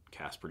can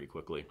cast pretty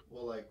quickly.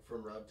 Well, like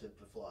from rod tip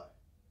to fly,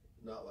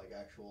 not like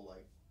actual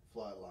like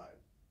fly line.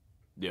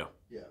 Yeah.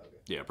 Yeah, okay.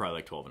 Yeah, probably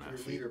like 12 and a half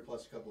your feet. leader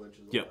plus a couple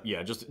inches of Yeah, line.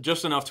 yeah,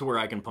 just enough to where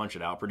I can punch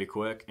it out pretty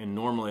quick. And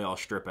normally I'll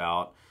strip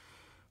out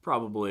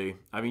probably,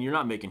 you're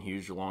not making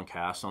huge long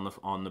casts on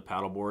the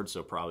paddleboard,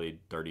 so probably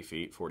 30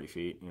 feet, 40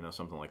 feet,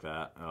 something like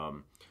that.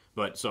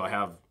 But so I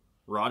have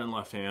rod in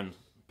left hand,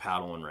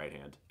 paddle in right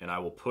hand, and I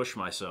will push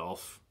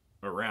myself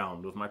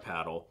around with my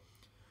paddle.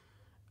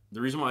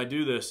 The reason why I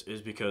do this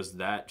is because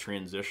that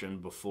transition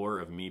before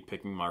of me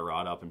picking my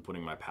rod up and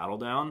putting my paddle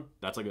down,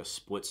 that's like a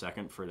split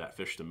second for that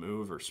fish to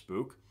move or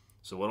spook.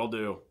 So what I'll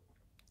do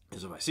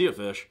is if I see a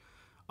fish,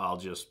 I'll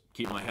just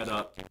keep my head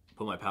up,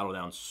 put my paddle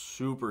down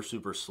super,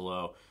 super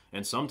slow.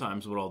 And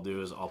sometimes what I'll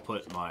do is I'll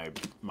put my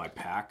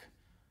pack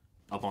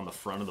up on the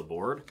front of the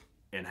board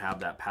and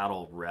have that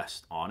paddle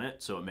rest on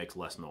it so it makes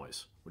less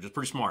noise, which is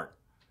pretty smart.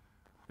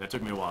 That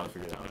took me a while to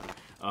figure that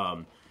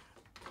out.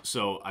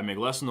 So I make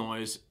less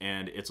noise,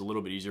 and it's a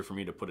little bit easier for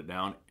me to put it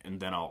down, and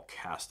then I'll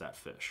cast that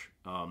fish.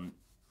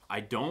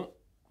 I don't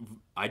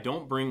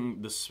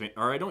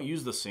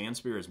use the sand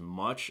spear as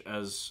much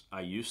as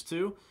I used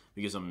to,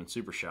 because I'm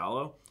super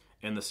shallow,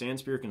 and the sand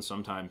spear can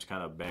sometimes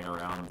kind of bang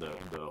around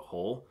the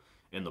hole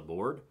in the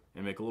board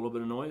and make a little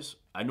bit of noise.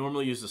 I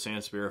normally use the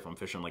sand spear if I'm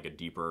fishing like a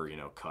deeper,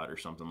 cut or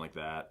something like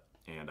that,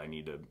 and I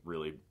need to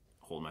really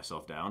hold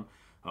myself down.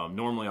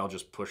 Normally I'll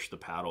just push the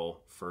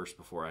paddle first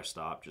before I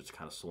stop, just to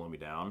kind of slow me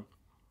down,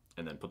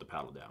 and then put the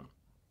paddle down.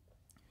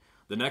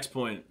 The next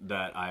point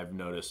that I've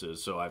noticed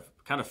is, so I've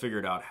kind of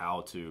figured out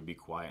how to be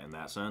quiet in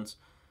that sense.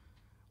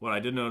 What I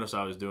did notice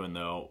I was doing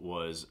though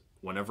was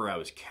whenever I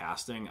was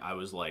casting, I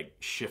was like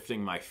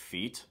shifting my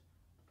feet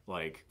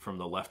like from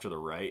the left to the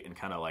right and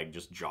kind of like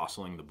just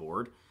jostling the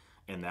board,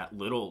 and that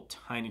little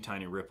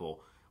tiny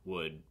ripple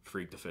would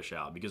freak the fish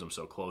out because I'm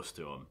so close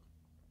to them,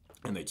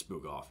 and they'd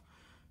spook off.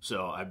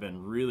 So I've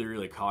been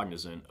really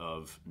cognizant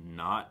of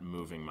not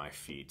moving my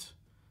feet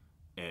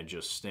and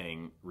just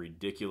staying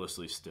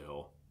ridiculously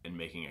still and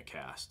making a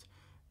cast.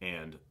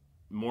 And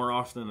more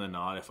often than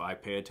not, if I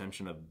pay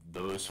attention to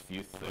those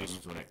few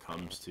things when it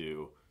comes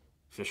to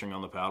fishing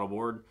on the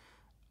paddleboard,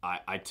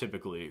 I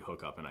typically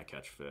hook up and I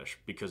catch fish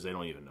because they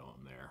don't even know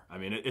I'm there.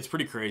 It's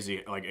pretty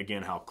crazy, like,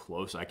 again, how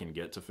close I can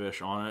get to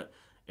fish on it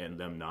and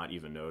them not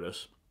even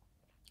notice.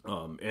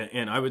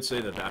 And I would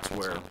say that's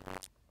where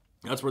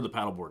the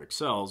paddleboard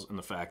excels, in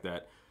the fact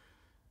that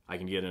I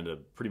can get into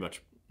pretty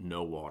much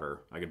no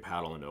water. I can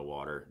paddle in no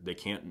water. They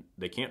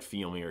can't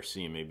feel me or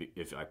see me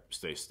if I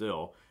stay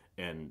still,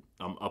 and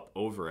I'm up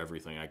over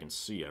everything. I can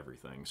see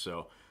everything.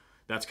 So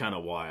that's kind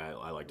of why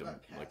I like to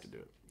do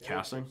it.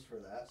 Casting for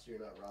that, so you're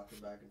not rocking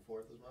back and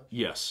forth as much.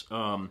 Yes.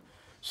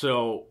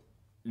 So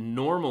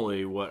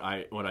normally what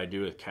I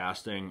do with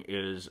casting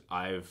is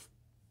I've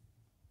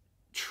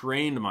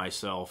trained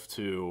myself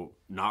to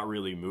not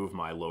really move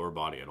my lower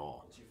body at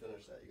all. Once you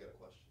finish that, you got a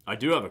question. I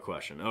do have a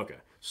question. Okay,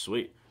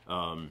 sweet.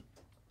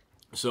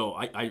 So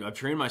I've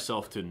trained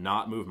myself to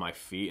not move my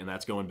feet, and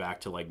that's going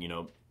back to like, you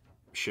know,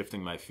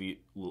 shifting my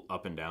feet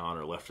up and down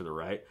or left to the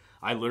right.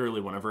 I literally,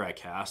 whenever I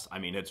cast, I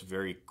mean, it's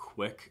very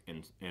quick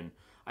and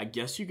I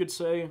guess you could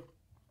say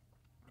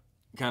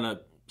kind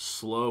of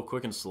slow,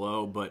 quick and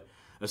slow, but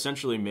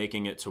essentially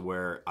making it to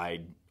where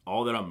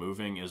all that I'm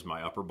moving is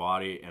my upper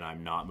body and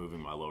I'm not moving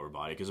my lower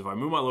body. Because if I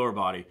move my lower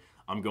body,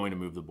 I'm going to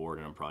move the board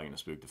and I'm probably going to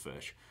spook the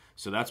fish.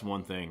 So that's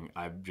one thing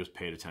I've just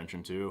paid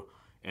attention to.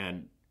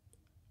 And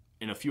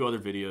in a few other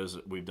videos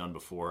that we've done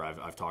before,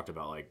 I've talked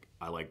about like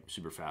I like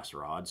super fast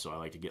rods, so I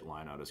like to get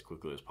line out as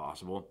quickly as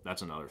possible.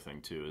 That's another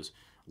thing too, is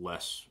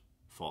less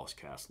false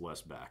cast,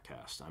 less back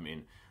cast. I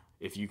mean,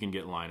 if you can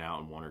get line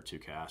out in 1 or 2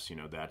 casts, you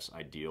know, that's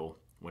ideal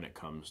when it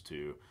comes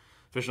to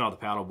fishing off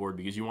the paddleboard,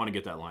 because you want to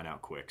get that line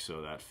out quick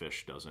so that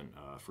fish doesn't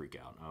freak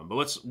out.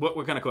 But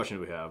what kind of question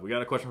do we have? We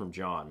got a question from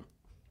John.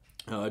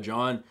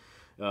 John,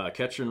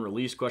 catch and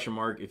release, question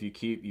mark, if you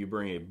keep, you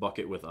bring a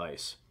bucket with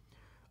ice.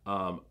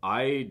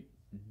 I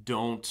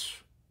don't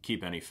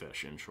keep any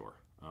fish inshore.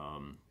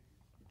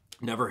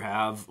 Never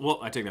have. Well,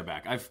 I take that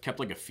back. I've kept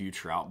like a few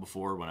trout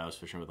before when I was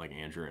fishing with like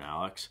Andrew and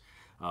Alex.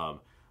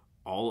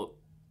 All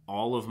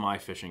of my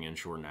fishing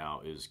inshore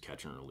now is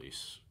catch and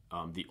release.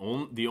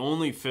 The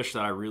only fish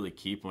that I really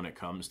keep when it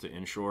comes to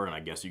inshore, and I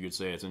guess you could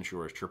say it's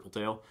inshore, is triple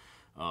tail.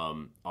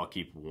 I'll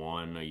keep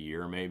 1 a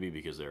year maybe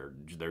because they're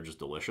just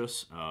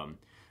delicious.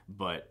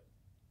 But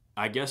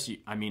I guess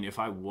I mean if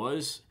I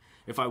was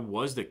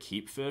to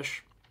keep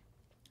fish,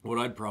 what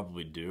I'd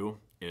probably do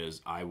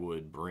is I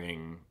would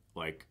bring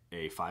like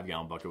a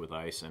 5-gallon bucket with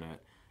ice in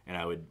it, and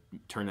I would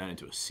turn that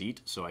into a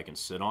seat so I can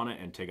sit on it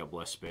and take up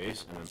less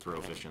space, and then throw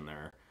fish in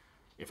there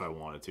if I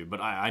wanted to.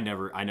 But I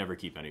never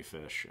keep any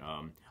fish.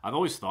 I've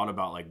always thought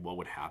about like what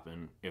would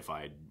happen if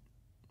I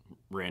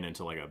ran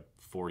into like a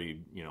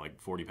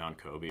 40-pound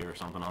cobia or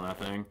something on that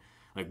thing.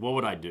 Like what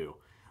would I do?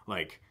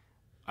 Like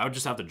I would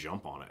just have to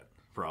jump on it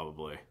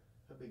probably.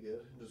 That'd be good.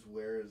 Just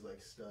wear his like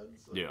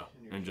studs. Like, yeah,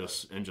 and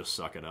just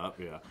suck it up.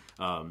 Yeah.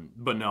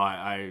 But no,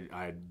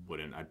 I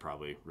wouldn't. I'd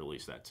probably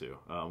release that too.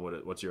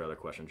 What's your other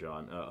question,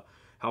 John?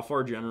 How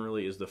far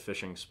generally is the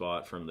fishing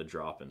spot from the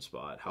drop-in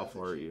spot? How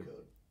far are you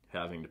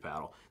having to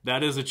paddle?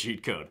 That is a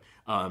cheat code.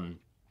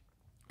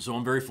 So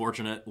I'm very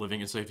fortunate living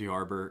in Safety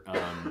Harbor.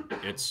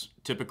 It's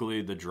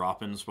typically the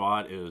drop-in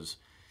spot is,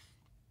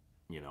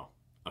 you know,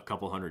 a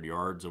couple 100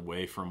 yards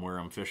away from where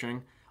I'm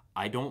fishing.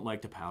 I don't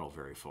like to paddle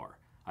very far.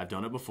 I've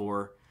done it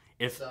before.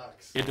 It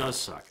does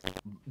suck.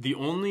 The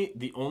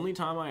only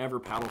time I ever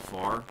paddle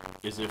far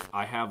is if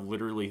I have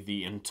literally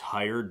the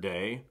entire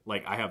day,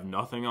 like I have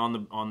nothing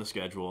on the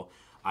schedule.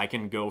 I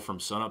can go from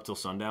sunup till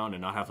sundown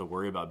and not have to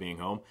worry about being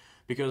home,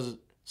 because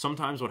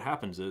sometimes what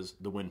happens is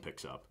the wind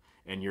picks up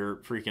and your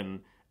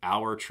freaking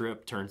hour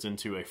trip turns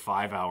into a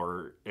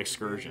 5-hour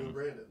excursion.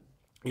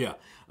 Yeah.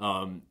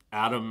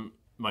 Adam,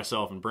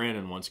 myself, and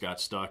Brandon once got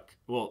stuck.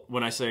 Well,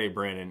 when I say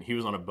Brandon, he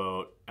was on a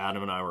boat.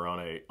 Adam and I were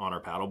on our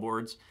paddle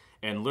boards,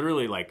 and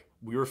literally like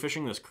we were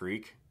fishing this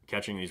creek,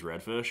 catching these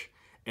redfish,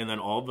 and then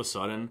all of a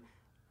sudden,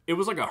 it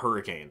was like a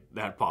hurricane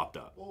that popped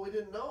up. Well, we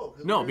didn't know.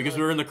 No, because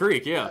we were in the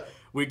creek. Yeah.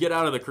 We get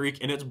out of the creek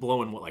and it's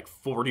blowing like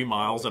 40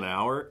 miles an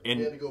hour, and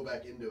we had to go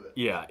back into it.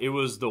 Yeah, it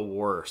was the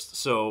worst.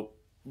 So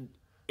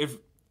if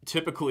I'm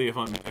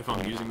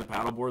using the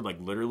paddleboard, like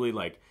literally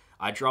like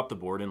I drop the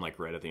board in like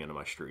right at the end of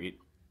my street,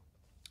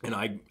 and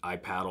I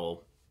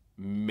paddle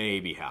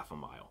maybe half a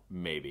mile,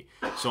 maybe.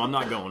 So I'm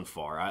not going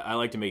far. I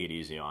like to make it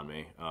easy on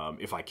me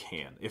if I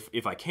can.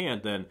 If I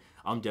can't, then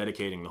I'm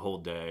dedicating the whole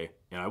day,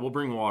 and I will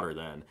bring water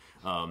then,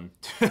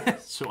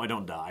 so I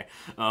don't die.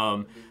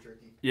 Beef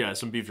jerky. Yeah,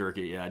 some beef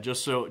jerky. Yeah,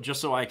 just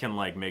so I can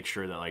like make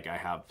sure that like I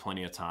have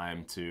plenty of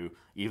time to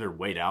either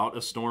wait out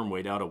a storm,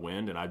 wait out a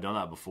wind, and I've done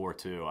that before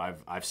too.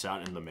 I've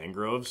sat in the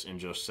mangroves and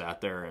just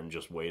sat there and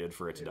just waited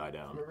for it to die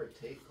down. I remember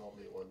Tate called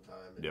me one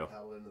time and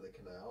paddled into the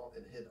canal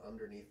and hid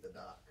underneath the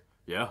dock.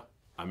 Yeah.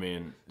 I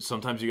mean,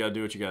 sometimes you got to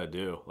do what you got to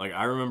do. Like,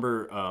 I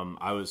remember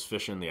I was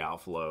fishing the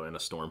outflow and a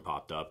storm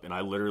popped up. And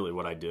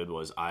what I did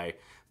was I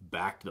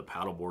backed the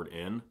paddleboard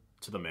in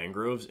to the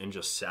mangroves and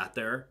just sat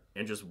there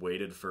and just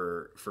waited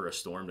for a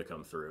storm to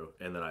come through.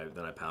 And then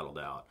I paddled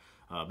out.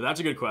 But that's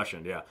a good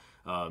question, yeah.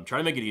 Try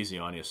to make it easy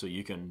on you so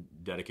you can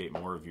dedicate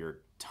more of your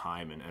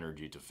time and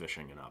energy to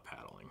fishing and not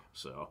paddling.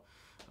 So,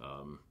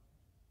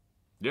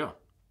 yeah. I'm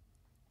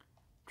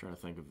trying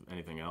to think of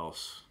anything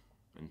else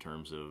in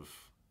terms of...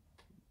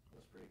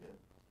 Pretty good.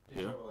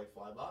 Did you have like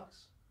fly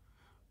box?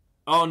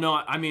 Oh no,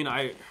 I mean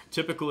I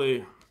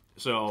typically,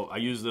 so I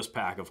use this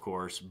pack of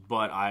course,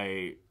 but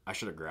I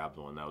should have grabbed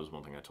one. That was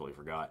one thing I totally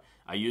forgot.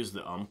 I use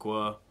the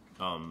Umpqua,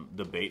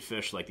 the bait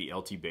fish, like the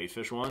LT bait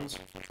fish ones.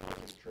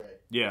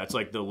 Yeah, it's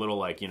like the little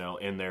like, you know,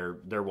 and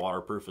they're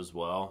waterproof as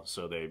well,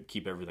 so they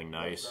keep everything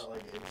nice. It's not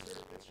like an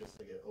insert, it's just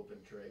like an open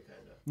tray kind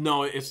of.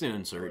 No, it's an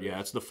insert. Yeah,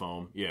 it's the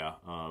foam. Yeah,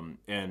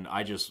 and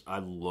I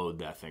load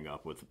that thing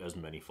up with as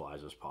many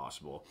flies as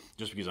possible,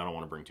 just because I don't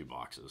want to bring 2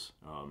 boxes.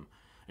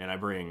 and I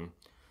bring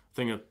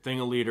thing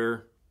a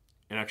liter,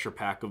 an extra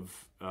pack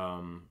of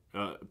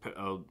a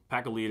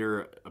pack of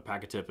leader, a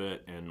pack of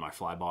tippet, and my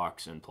fly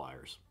box and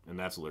pliers, and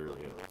that's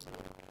literally it.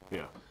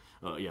 Yeah,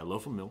 yeah,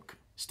 loaf of milk,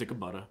 stick of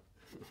butter,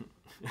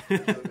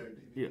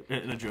 yeah,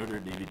 and a Joder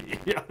DVD.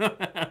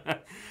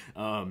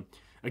 Yeah.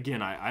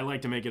 Again, I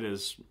like to make it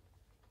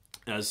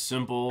as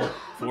simple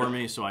for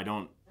me, so I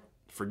don't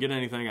forget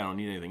anything. I don't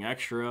need anything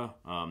extra.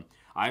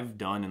 I've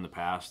done in the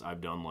past.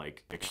 I've done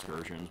like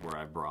excursions where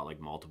I've brought like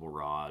multiple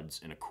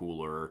rods in a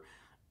cooler,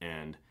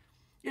 and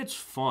it's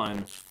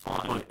fun,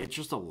 but it's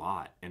just a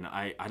lot, and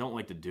I don't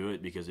like to do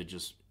it because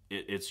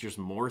it's just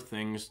more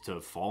things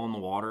to fall in the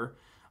water.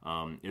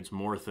 It's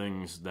more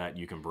things that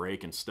you can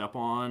break and step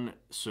on.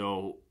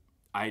 So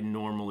I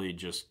normally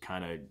just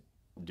kind of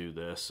do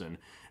this, and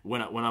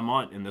when I'm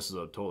on, and this is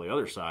a totally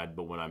other side,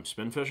 but when I'm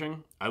spin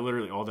fishing, I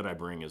literally all that I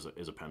bring is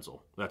a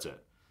pencil. That's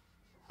it.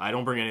 I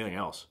don't bring anything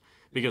else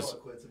because You call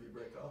it quits if you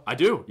break off. I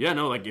do. Yeah,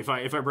 no, like if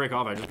I break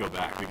off, I just go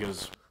back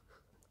because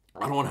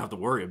I don't want to have to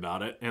worry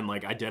about it, and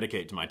like I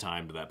dedicate to my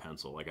time to that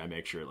pencil. Like I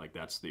make sure like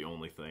that's the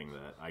only thing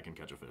that I can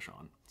catch a fish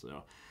on.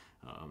 So,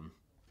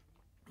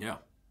 yeah,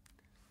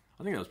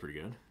 I think that was pretty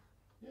good.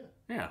 Yeah.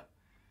 Yeah.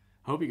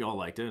 Hope you all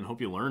liked it, and hope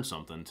you learned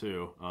something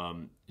too.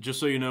 Just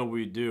so you know,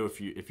 we do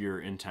if you're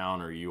in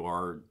town or you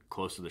are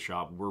close to the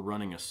shop, we're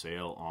running a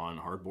sale on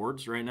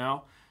hardboards right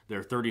now.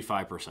 They're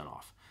 35%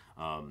 off.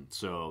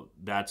 So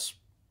that's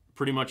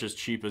pretty much as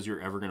cheap as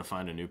you're ever going to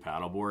find a new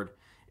paddleboard.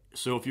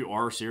 So if you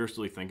are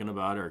seriously thinking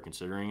about it or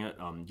considering it,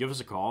 give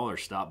us a call or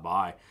stop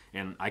by,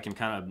 and I can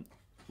kind of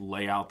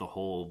lay out the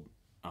whole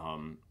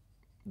kind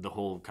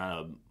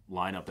of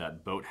lineup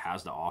that boat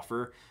has to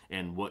offer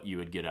and what you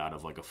would get out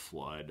of like a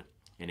flood,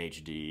 an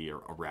HD,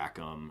 or a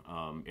Rackham,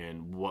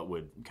 and what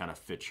would kind of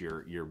fit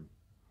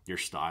your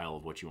style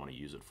of what you want to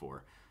use it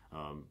for.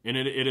 And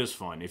it is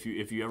fun. If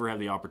you ever have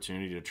the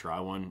opportunity to try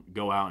one,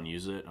 go out and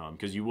use it,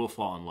 because you will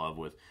fall in love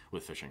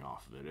with fishing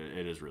off of it.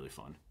 It is really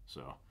fun.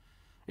 So,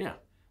 yeah.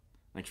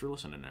 Thanks for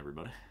listening,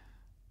 everybody.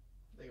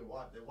 They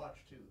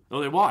watch too. Oh,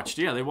 they watched.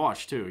 Yeah, they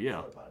watched too.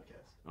 Yeah. It's not a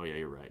podcast. Oh, yeah,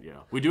 you're right. Yeah.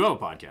 We do have a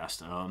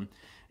podcast.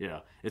 Yeah.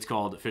 It's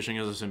called Fishing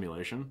as a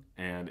Simulation,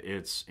 and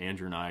it's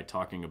Andrew and I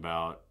talking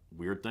about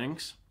weird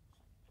things.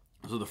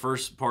 So the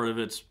first part of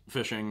it's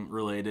fishing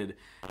related,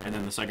 and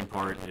then the second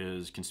part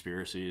is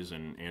conspiracies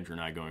and Andrew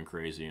and I going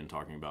crazy and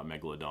talking about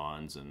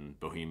megalodons and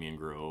Bohemian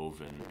Grove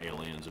and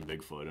aliens and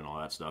Bigfoot and all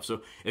that stuff.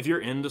 So if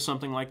you're into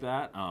something like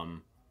that,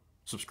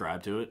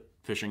 subscribe to it.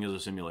 Fishing is a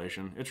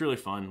Simulation. It's really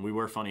fun. We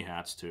wear funny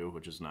hats too,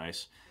 which is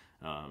nice.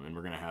 And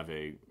we're going to have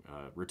a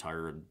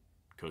retired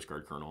Coast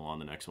Guard colonel on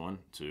the next one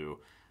to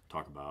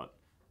talk about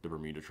the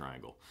Bermuda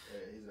Triangle. Yeah,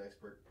 he's an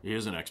expert. He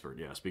is an expert,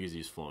 yes, because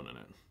he's flown in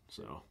it.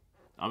 So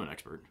I'm an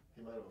expert.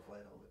 He might have a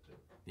flight helmet too.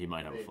 He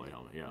might have a flight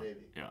helmet, yeah. Maybe.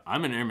 Yeah,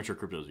 I'm an amateur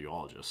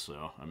cryptozoologist,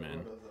 so I'm in.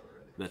 Everyone knows that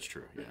already. That's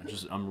true,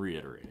 yeah. I'm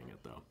reiterating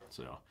it, though.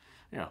 So,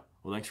 yeah.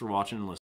 Well, thanks for watching and listening.